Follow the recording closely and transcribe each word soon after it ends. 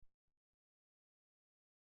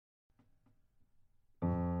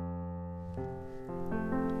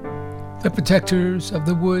The Protectors of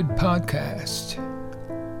the Wood podcast.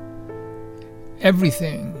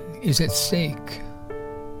 Everything is at stake.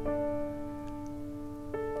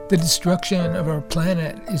 The destruction of our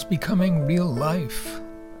planet is becoming real life.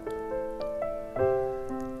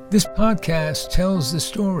 This podcast tells the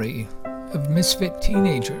story of misfit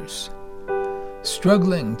teenagers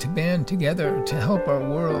struggling to band together to help our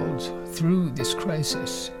world through this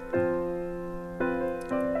crisis.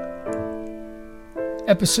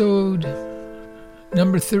 Episode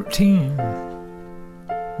number 13.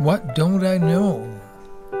 What Don't I Know?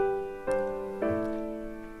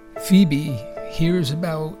 Phoebe hears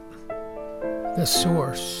about the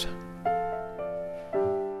source.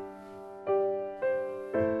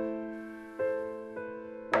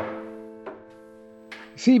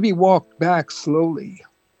 Phoebe walked back slowly,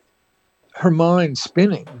 her mind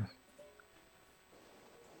spinning.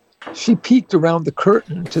 She peeked around the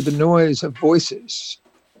curtain to the noise of voices.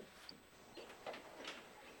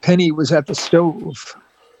 Penny was at the stove.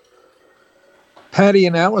 Patty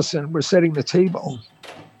and Allison were setting the table,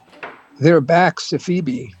 their backs to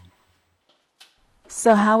Phoebe.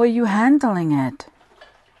 So how are you handling it?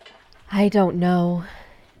 I don't know.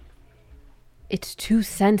 It's too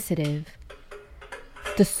sensitive.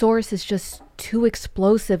 The source is just too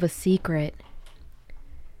explosive a secret.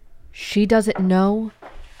 She doesn't know,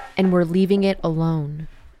 and we're leaving it alone.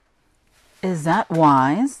 Is that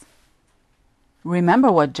wise?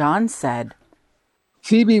 Remember what John said.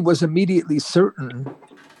 Phoebe was immediately certain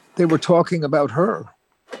they were talking about her.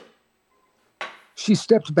 She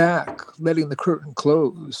stepped back, letting the curtain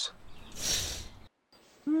close.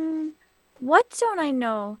 What don't I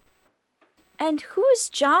know? And who's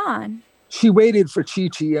John? She waited for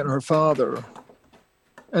Chi-Chi and her father,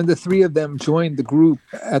 and the three of them joined the group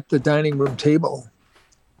at the dining room table.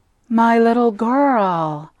 My little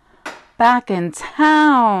girl, back in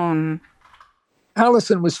town.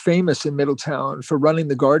 Allison was famous in Middletown for running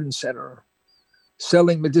the garden center,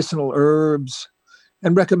 selling medicinal herbs,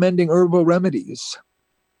 and recommending herbal remedies.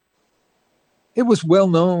 It was well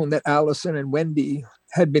known that Allison and Wendy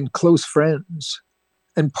had been close friends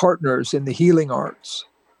and partners in the healing arts.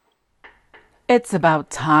 It's about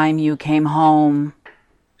time you came home.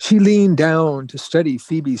 She leaned down to study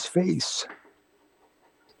Phoebe's face.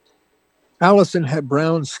 Allison had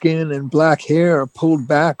brown skin and black hair pulled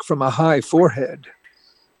back from a high forehead,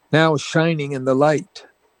 now shining in the light.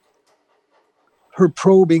 Her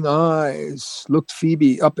probing eyes looked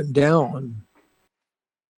Phoebe up and down.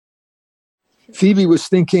 Phoebe was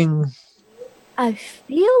thinking, I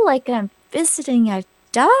feel like I'm visiting a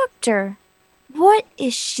doctor. What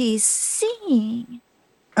is she seeing?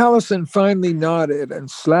 Allison finally nodded and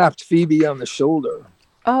slapped Phoebe on the shoulder.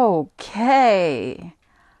 Okay.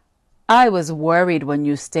 I was worried when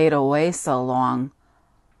you stayed away so long,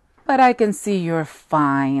 but I can see you're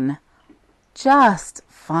fine. Just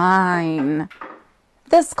fine.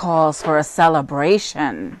 This calls for a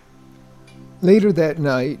celebration. Later that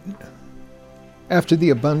night, after the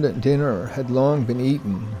abundant dinner had long been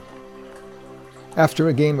eaten, after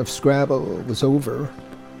a game of Scrabble was over,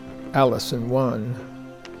 Allison won.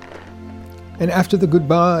 And after the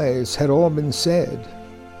goodbyes had all been said,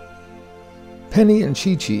 Penny and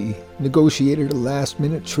Chi-Chi negotiated a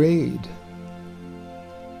last-minute trade.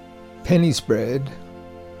 Penny's bread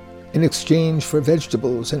in exchange for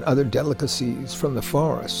vegetables and other delicacies from the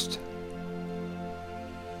forest.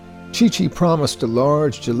 Chi-Chi promised a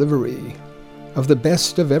large delivery of the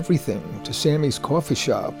best of everything to Sammy's coffee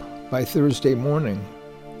shop by Thursday morning.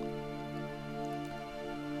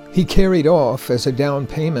 He carried off as a down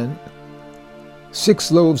payment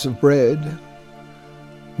 6 loaves of bread,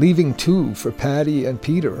 leaving 2 for Patty and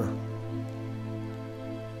Peter.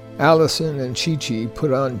 Allison and Chi-Chi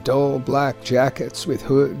put on dull black jackets with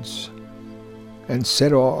hoods and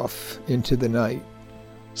set off into the night.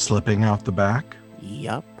 Slipping out the back?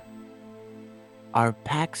 Yup. Our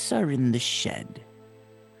packs are in the shed.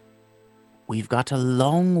 We've got a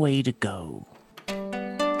long way to go.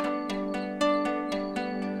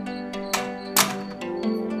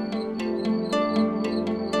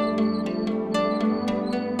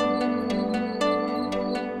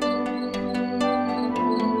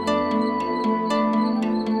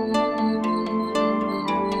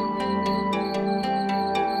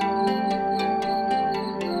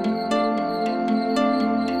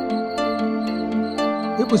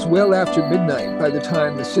 It was well after midnight by the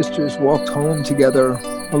time the sisters walked home together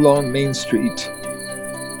along Main Street.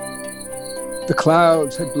 The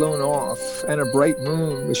clouds had blown off and a bright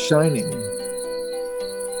moon was shining.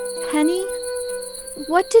 Penny,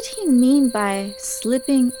 what did he mean by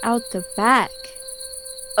slipping out the back?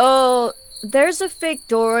 Oh, There's a fake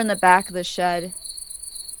door in the back of the shed.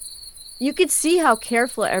 You could see how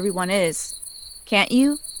careful everyone is, can't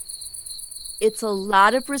you? It's a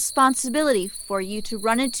lot of responsibility for you to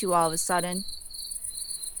run into all of a sudden.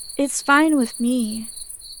 It's fine with me.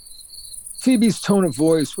 Phoebe's tone of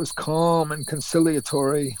voice was calm and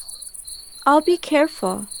conciliatory. I'll be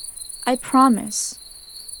careful. I promise.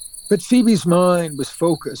 But Phoebe's mind was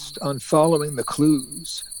focused on following the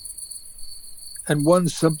clues. And one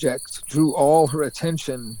subject drew all her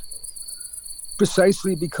attention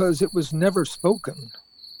precisely because it was never spoken.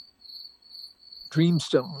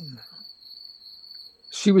 Dreamstone.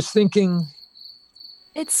 She was thinking,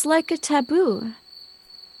 It's like a taboo.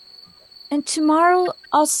 And tomorrow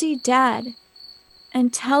I'll see Dad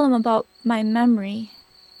and tell him about my memory.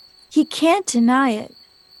 He can't deny it.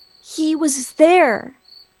 He was there.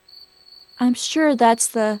 I'm sure that's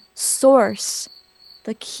the source,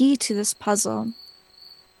 the key to this puzzle.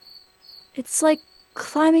 It's like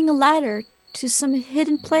climbing a ladder to some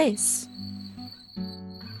hidden place.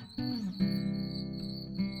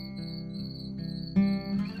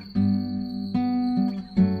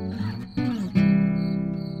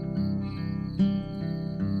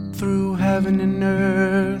 Through heaven and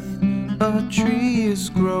earth, a tree is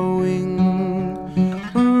growing.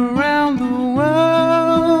 Around the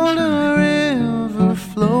world, a river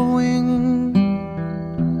flowing.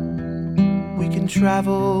 We can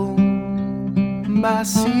travel by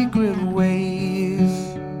secret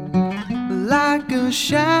ways, like a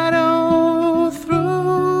shadow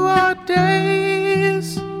through our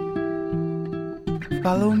days.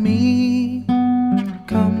 Follow me,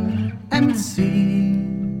 come and see.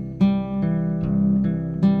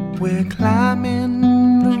 We're climbing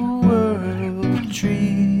the world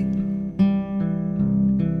tree.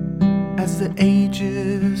 As the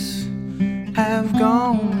ages have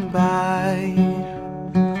gone by,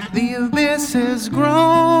 the abyss has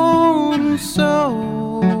grown so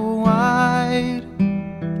wide.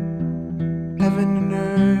 Heaven and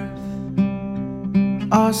earth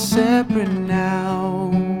are separate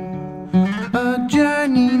now, a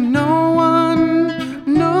journey no one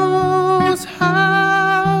knows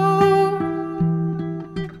how.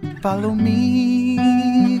 Follow me,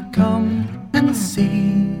 come and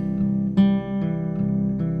see.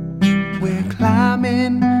 We're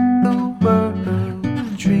climbing the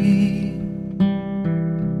world tree.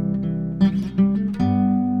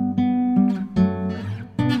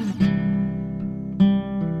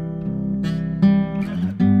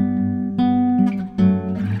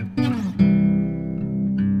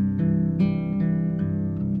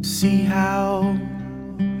 See how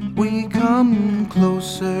we come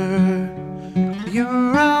closer.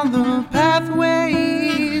 You're on the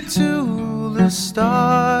pathway to the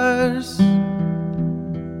stars.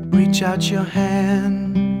 Reach out your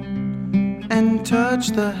hand and touch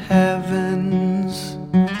the heavens.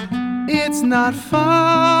 It's not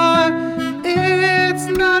far, it's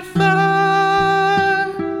not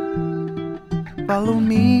far. Follow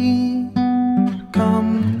me,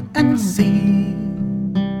 come and see.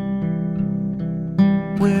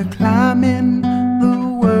 We're climbing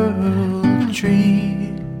the world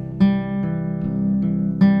tree.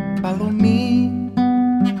 Follow me,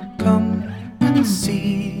 come and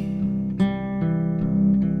see.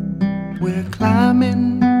 We're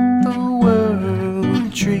climbing the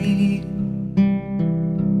world tree.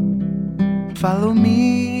 Follow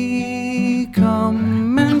me,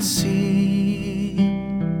 come and see.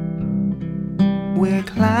 We're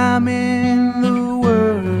climbing the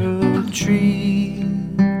world tree.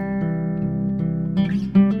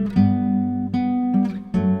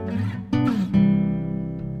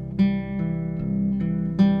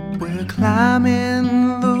 We're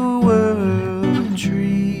climbing the world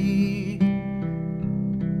tree.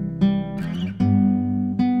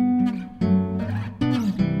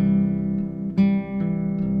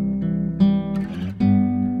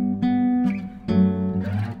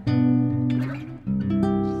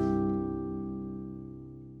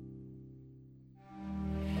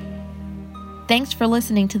 Thanks for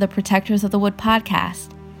listening to the Protectors of the Wood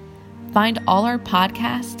podcast. Find all our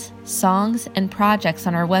podcasts, songs, and projects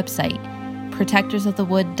on our website,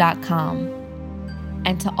 protectorsofthewood.com.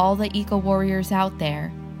 And to all the eco-warriors out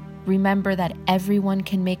there, remember that everyone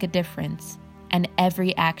can make a difference and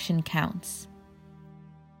every action counts.